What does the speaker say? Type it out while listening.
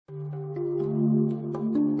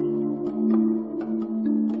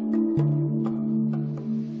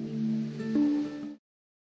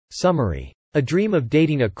Summary. A dream of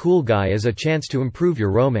dating a cool guy is a chance to improve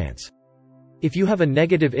your romance. If you have a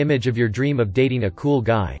negative image of your dream of dating a cool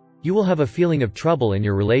guy, you will have a feeling of trouble in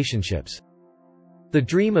your relationships. The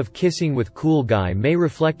dream of kissing with cool guy may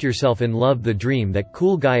reflect yourself in love. The dream that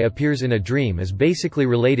cool guy appears in a dream is basically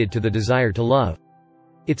related to the desire to love.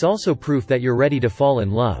 It's also proof that you're ready to fall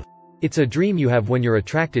in love. It's a dream you have when you're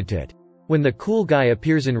attracted to it. When the cool guy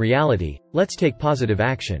appears in reality, let's take positive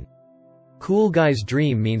action. Cool guy's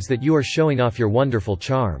dream means that you are showing off your wonderful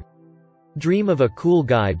charm. Dream of a cool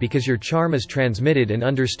guy because your charm is transmitted and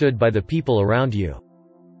understood by the people around you.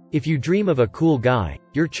 If you dream of a cool guy,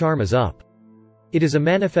 your charm is up. It is a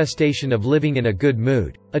manifestation of living in a good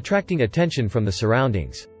mood, attracting attention from the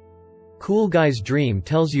surroundings. Cool guy's dream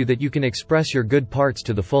tells you that you can express your good parts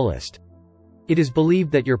to the fullest. It is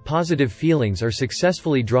believed that your positive feelings are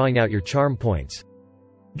successfully drawing out your charm points.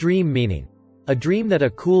 Dream meaning. A dream that a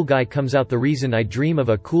cool guy comes out. The reason I dream of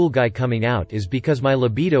a cool guy coming out is because my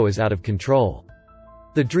libido is out of control.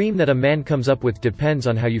 The dream that a man comes up with depends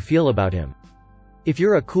on how you feel about him. If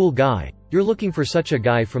you're a cool guy, you're looking for such a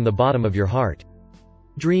guy from the bottom of your heart.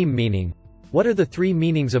 Dream meaning. What are the 3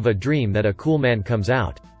 meanings of a dream that a cool man comes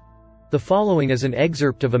out? The following is an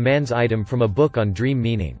excerpt of a man's item from a book on dream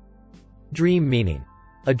meaning. Dream meaning.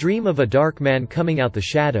 A dream of a dark man coming out the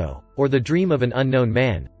shadow, or the dream of an unknown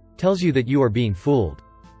man, tells you that you are being fooled.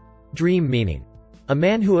 Dream meaning. A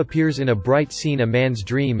man who appears in a bright scene. A man's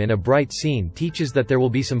dream in a bright scene teaches that there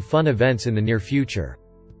will be some fun events in the near future.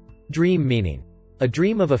 Dream meaning. A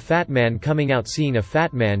dream of a fat man coming out. Seeing a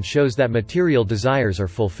fat man shows that material desires are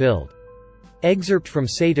fulfilled. Excerpt from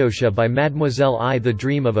Satosha by Mademoiselle I. The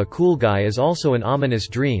dream of a cool guy is also an ominous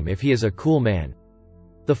dream if he is a cool man.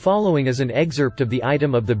 The following is an excerpt of the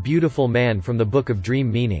item of the beautiful man from the book of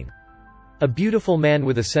dream meaning. A beautiful man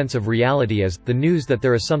with a sense of reality is the news that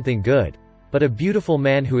there is something good, but a beautiful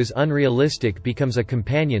man who is unrealistic becomes a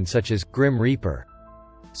companion such as Grim Reaper.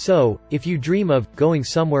 So, if you dream of going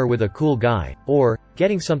somewhere with a cool guy, or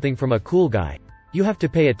getting something from a cool guy, you have to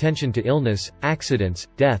pay attention to illness, accidents,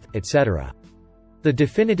 death, etc. The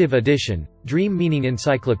Definitive Edition, Dream Meaning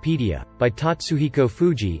Encyclopedia, by Tatsuhiko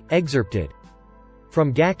Fuji, excerpted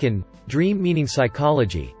from Gakken, Dream Meaning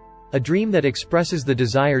Psychology. A dream that expresses the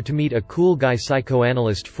desire to meet a cool guy.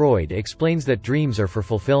 Psychoanalyst Freud explains that dreams are for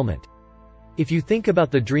fulfillment. If you think about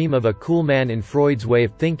the dream of a cool man in Freud's way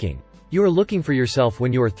of thinking, you are looking for yourself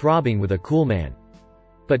when you are throbbing with a cool man.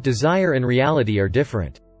 But desire and reality are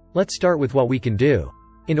different. Let's start with what we can do.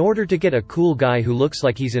 In order to get a cool guy who looks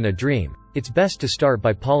like he's in a dream, it's best to start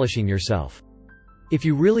by polishing yourself. If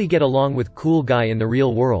you really get along with cool guy in the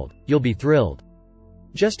real world, you'll be thrilled.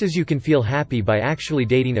 Just as you can feel happy by actually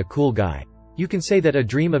dating a cool guy, you can say that a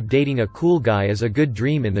dream of dating a cool guy is a good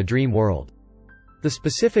dream in the dream world. The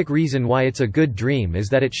specific reason why it's a good dream is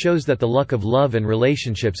that it shows that the luck of love and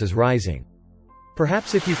relationships is rising.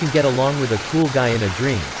 Perhaps if you can get along with a cool guy in a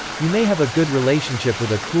dream, you may have a good relationship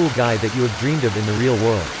with a cool guy that you have dreamed of in the real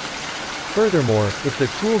world. Furthermore, if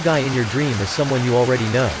the cool guy in your dream is someone you already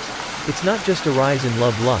know, it's not just a rise in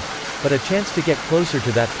love luck, but a chance to get closer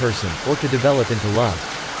to that person, or to develop into love.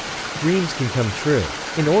 Dreams can come true.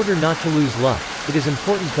 In order not to lose luck, it is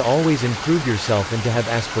important to always improve yourself and to have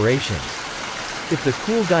aspirations. If the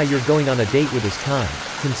cool guy you're going on a date with is kind,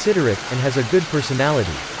 considerate, and has a good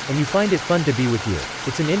personality, and you find it fun to be with you,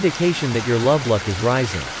 it's an indication that your love luck is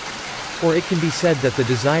rising. Or it can be said that the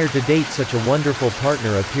desire to date such a wonderful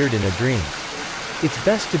partner appeared in a dream. It's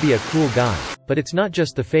best to be a cool guy, but it's not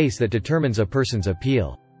just the face that determines a person's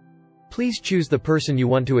appeal. Please choose the person you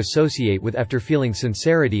want to associate with after feeling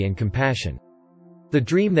sincerity and compassion. The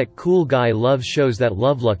dream that cool guy loves shows that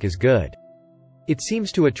love luck is good. It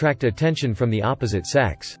seems to attract attention from the opposite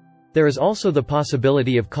sex. There is also the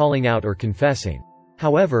possibility of calling out or confessing.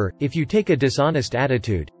 However, if you take a dishonest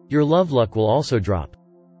attitude, your love luck will also drop.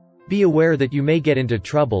 Be aware that you may get into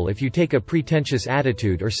trouble if you take a pretentious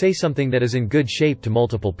attitude or say something that is in good shape to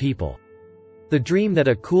multiple people. The dream that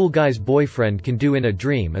a cool guy's boyfriend can do in a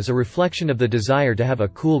dream is a reflection of the desire to have a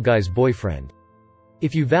cool guy's boyfriend.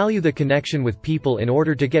 If you value the connection with people in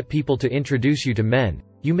order to get people to introduce you to men,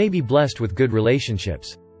 you may be blessed with good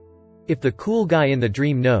relationships. If the cool guy in the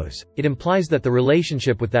dream knows, it implies that the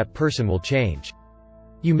relationship with that person will change.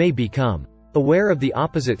 You may become aware of the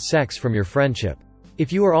opposite sex from your friendship.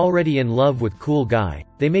 If you are already in love with cool guy,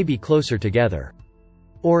 they may be closer together.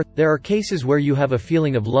 Or, there are cases where you have a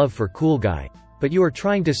feeling of love for cool guy, but you are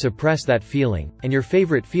trying to suppress that feeling, and your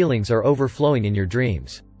favorite feelings are overflowing in your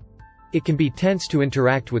dreams. It can be tense to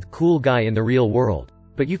interact with cool guy in the real world,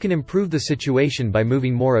 but you can improve the situation by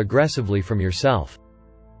moving more aggressively from yourself.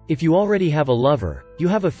 If you already have a lover, you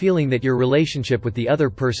have a feeling that your relationship with the other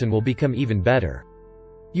person will become even better.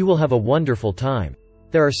 You will have a wonderful time.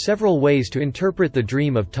 There are several ways to interpret the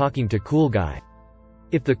dream of talking to cool guy.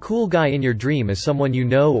 If the cool guy in your dream is someone you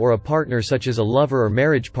know or a partner such as a lover or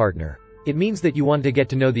marriage partner, it means that you want to get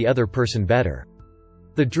to know the other person better.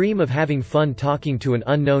 The dream of having fun talking to an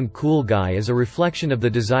unknown cool guy is a reflection of the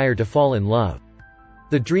desire to fall in love.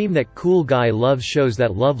 The dream that cool guy loves shows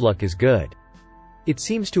that love luck is good. It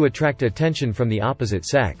seems to attract attention from the opposite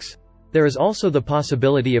sex. There is also the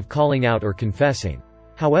possibility of calling out or confessing.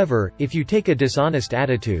 However, if you take a dishonest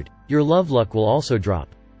attitude, your love luck will also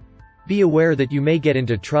drop. Be aware that you may get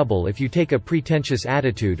into trouble if you take a pretentious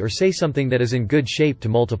attitude or say something that is in good shape to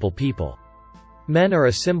multiple people. Men are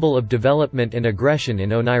a symbol of development and aggression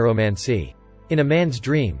in oniromancy. In a man's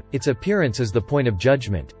dream, its appearance is the point of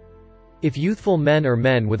judgment. If youthful men or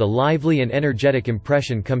men with a lively and energetic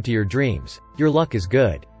impression come to your dreams, your luck is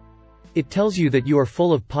good. It tells you that you are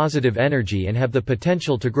full of positive energy and have the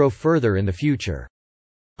potential to grow further in the future.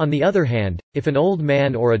 On the other hand, if an old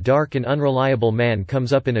man or a dark and unreliable man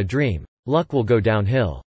comes up in a dream, luck will go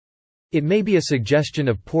downhill. It may be a suggestion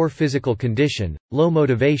of poor physical condition, low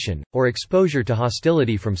motivation, or exposure to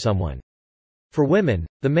hostility from someone. For women,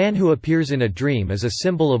 the man who appears in a dream is a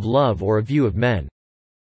symbol of love or a view of men.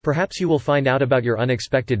 Perhaps you will find out about your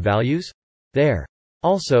unexpected values? There.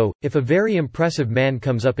 Also, if a very impressive man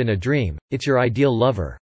comes up in a dream, it's your ideal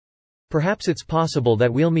lover. Perhaps it's possible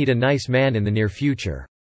that we'll meet a nice man in the near future.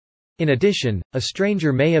 In addition, a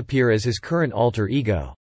stranger may appear as his current alter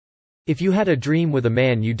ego. If you had a dream with a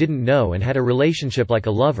man you didn't know and had a relationship like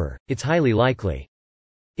a lover, it's highly likely.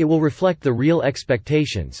 It will reflect the real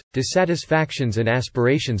expectations, dissatisfactions and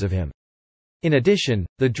aspirations of him. In addition,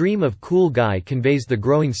 the dream of cool guy conveys the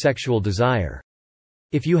growing sexual desire.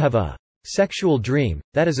 If you have a sexual dream,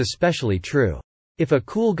 that is especially true. If a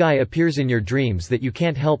cool guy appears in your dreams that you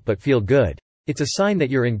can't help but feel good, it's a sign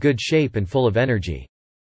that you're in good shape and full of energy.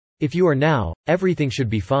 If you are now, everything should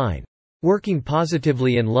be fine. Working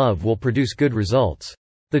positively in love will produce good results.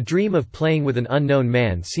 The dream of playing with an unknown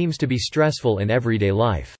man seems to be stressful in everyday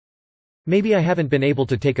life. Maybe I haven't been able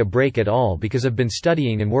to take a break at all because I've been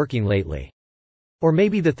studying and working lately. Or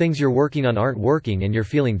maybe the things you're working on aren't working and you're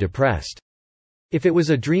feeling depressed. If it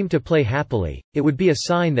was a dream to play happily, it would be a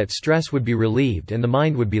sign that stress would be relieved and the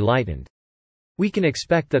mind would be lightened. We can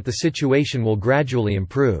expect that the situation will gradually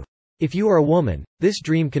improve. If you are a woman, this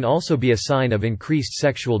dream can also be a sign of increased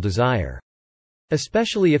sexual desire.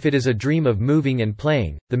 Especially if it is a dream of moving and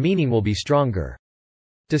playing, the meaning will be stronger.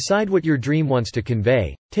 Decide what your dream wants to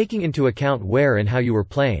convey, taking into account where and how you were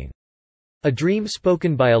playing. A dream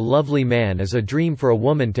spoken by a lovely man is a dream for a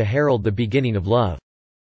woman to herald the beginning of love.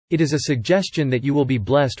 It is a suggestion that you will be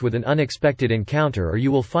blessed with an unexpected encounter or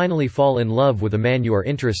you will finally fall in love with a man you are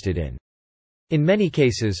interested in. In many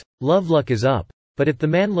cases, love luck is up. But if the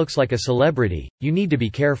man looks like a celebrity, you need to be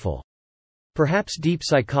careful. Perhaps deep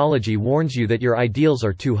psychology warns you that your ideals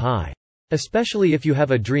are too high. Especially if you have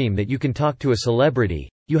a dream that you can talk to a celebrity,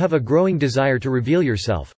 you have a growing desire to reveal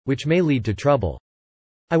yourself, which may lead to trouble.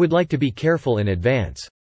 I would like to be careful in advance.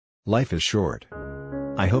 Life is short.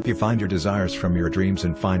 I hope you find your desires from your dreams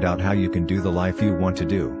and find out how you can do the life you want to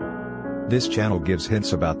do. This channel gives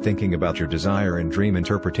hints about thinking about your desire and dream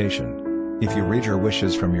interpretation. If you read your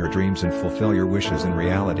wishes from your dreams and fulfill your wishes in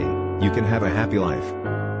reality, you can have a happy life.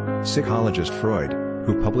 Psychologist Freud,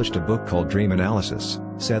 who published a book called Dream Analysis,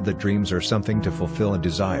 said that dreams are something to fulfill a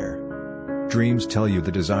desire. Dreams tell you the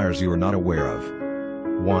desires you are not aware of.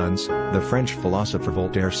 Once, the French philosopher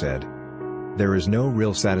Voltaire said, "There is no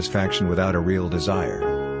real satisfaction without a real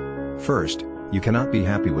desire." First, you cannot be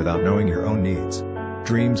happy without knowing your own needs.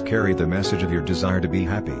 Dreams carry the message of your desire to be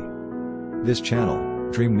happy. This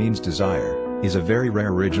channel, Dream Means Desire, is a very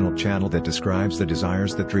rare original channel that describes the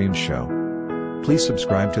desires that dreams show. Please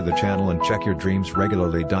subscribe to the channel and check your dreams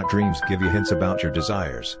regularly. Dreams give you hints about your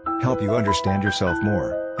desires, help you understand yourself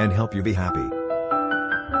more, and help you be happy.